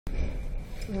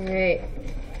All right.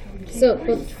 So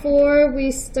before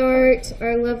we start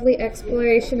our lovely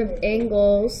exploration of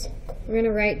angles, we're going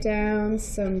to write down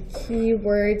some key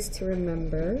words to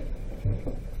remember.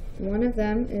 One of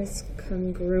them is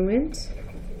congruent.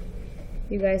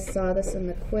 You guys saw this in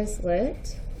the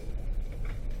Quizlet.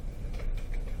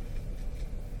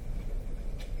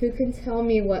 Who can tell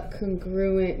me what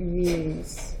congruent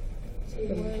means?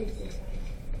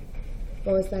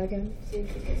 What was that again?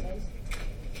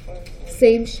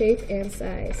 Same shape and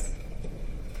size.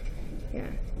 Yeah.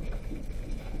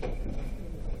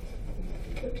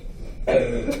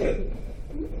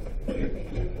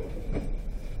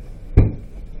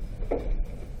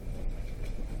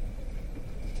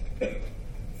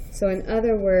 So in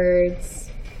other words,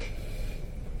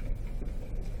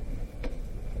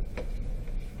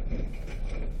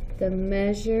 the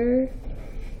measure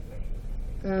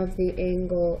of the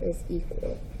angle is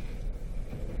equal.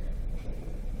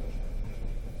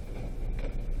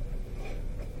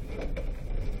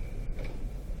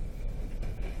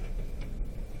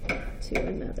 To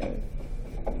another.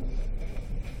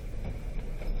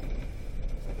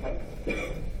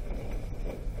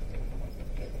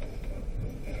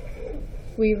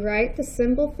 We write the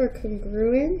symbol for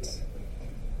congruent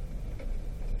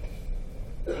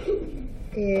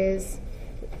is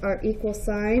our equal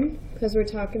sign, because we're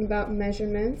talking about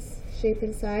measurements, shape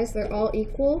and size. They're all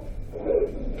equal,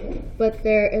 but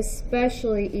they're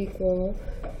especially equal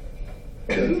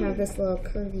when you have this little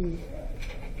curvy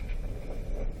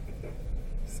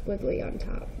squiggly on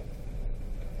top.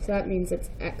 So that means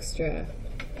it's extra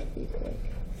equal.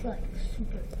 It's like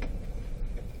super.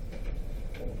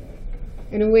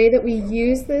 And a way that we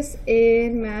use this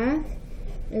in math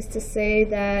is to say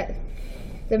that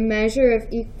the measure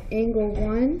of angle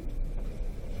 1,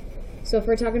 so if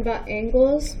we're talking about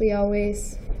angles, we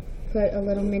always put a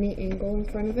little mini angle in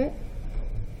front of it.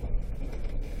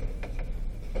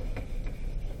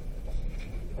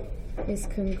 Is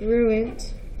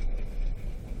congruent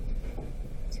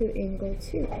to angle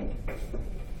 2.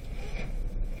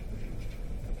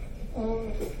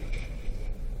 Oh.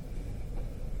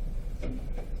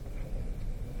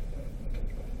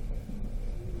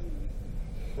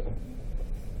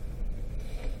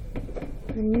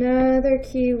 Another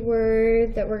key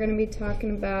word that we're going to be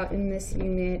talking about in this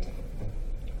unit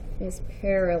is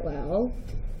parallel.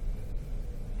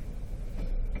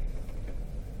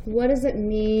 What does it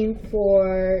mean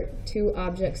for two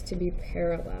objects to be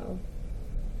parallel?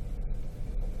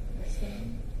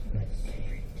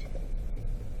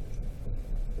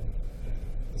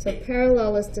 So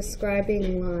parallel is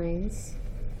describing lines.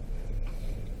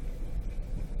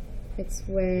 It's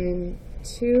when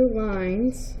two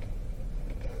lines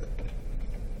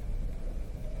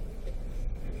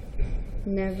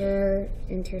never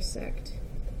intersect.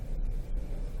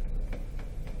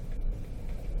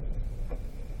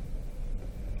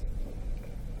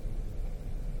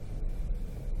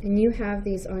 And you have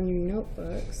these on your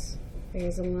notebooks.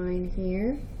 There's a line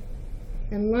here.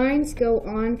 And lines go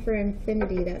on for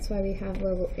infinity. That's why we have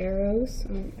little arrows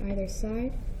on either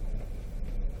side.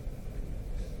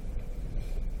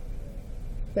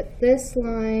 But this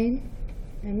line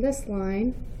and this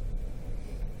line,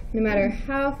 no matter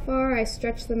how far I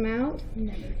stretch them out,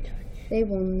 Never touch. they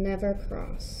will never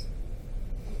cross.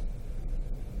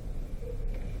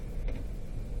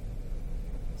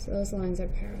 So those lines are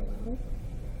parallel.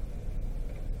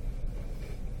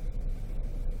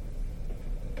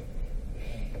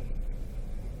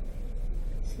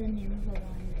 What's the name of a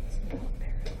line that's not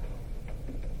parallel?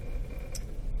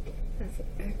 That's an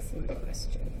excellent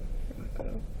question,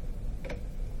 Rocco.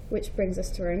 Which brings us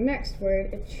to our next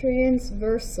word, a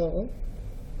transversal,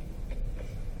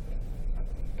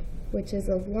 which is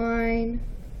a line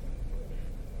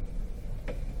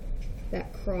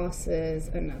that crosses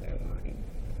another line.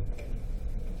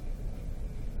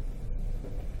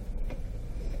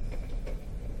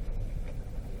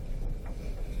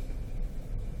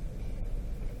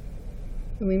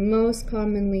 And we most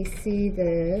commonly see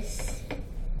this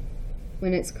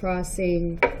when it's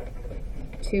crossing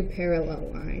two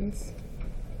parallel lines.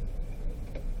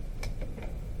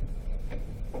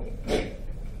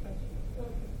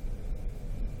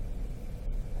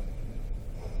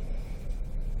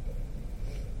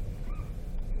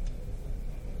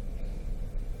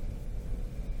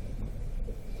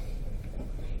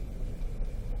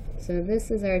 So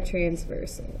this is our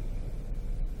transversal.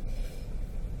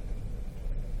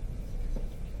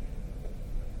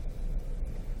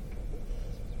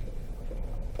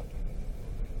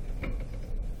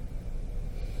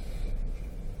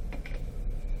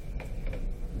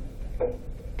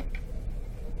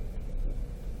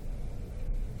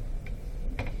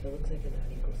 It looks like a not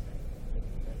equal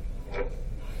sign.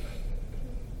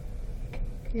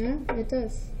 Yeah, it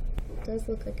does. It does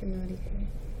look like a not equal.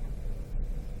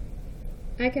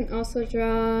 I can also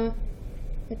draw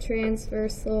a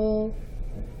transversal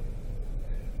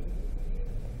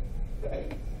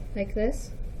like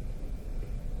this.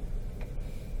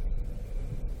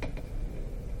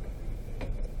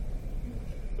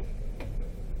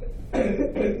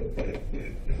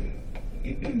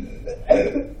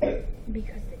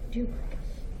 Because they do cross.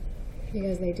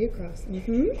 Because they do cross.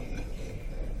 Mm-hmm.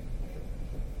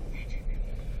 Magic.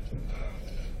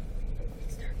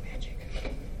 It's dark magic.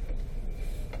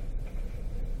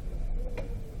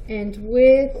 And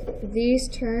with these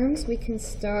terms, we can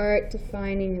start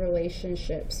defining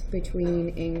relationships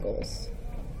between angles.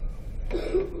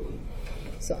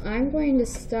 So I'm going to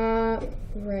stop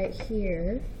right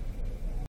here.